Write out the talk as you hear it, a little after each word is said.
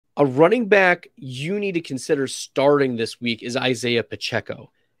A running back you need to consider starting this week is Isiah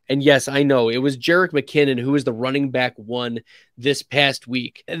Pacheco. And yes, I know it was Jerick McKinnon who was the running back one this past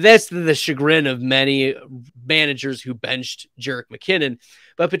week. That's the chagrin of many managers who benched Jerick McKinnon.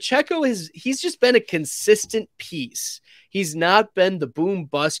 But Pacheco he's just been a consistent piece. He's not been the boom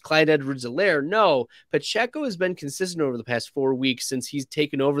bust Clyde Edwards-Helaire. No, Pacheco has been consistent over the past 4 weeks since he's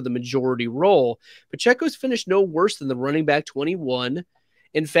taken over the majority role. Pacheco's finished no worse than the running back 21.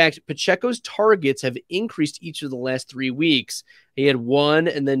 In fact, Pacheco's targets have increased each of the last 3 weeks. He had 1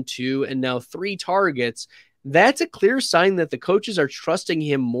 and then 2 and now 3 targets. That's a clear sign that the coaches are trusting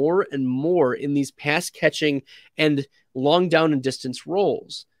him more and more in these pass catching and long down and distance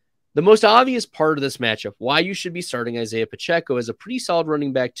roles. The most obvious part of this matchup, why you should be starting Isiah Pacheco as a pretty solid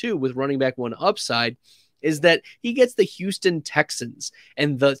running back too with running back one upside, is that he gets the Houston Texans,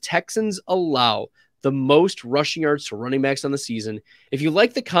 and the Texans allow the most rushing yards to running backs on the season. If you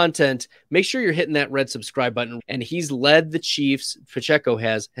like the content, make sure you're hitting that red subscribe button. And he's led the Chiefs, Pacheco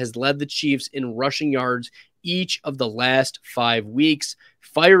has led the Chiefs in rushing yards each of the last 5 weeks.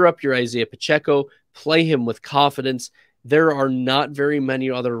 Fire up your Isiah Pacheco, play him with confidence. There are not very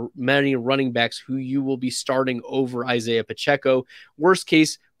many running backs who you will be starting over Isiah Pacheco. Worst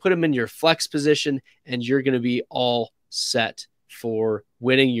case, put him in your flex position, and you're going to be all set for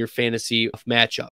winning your fantasy matchup.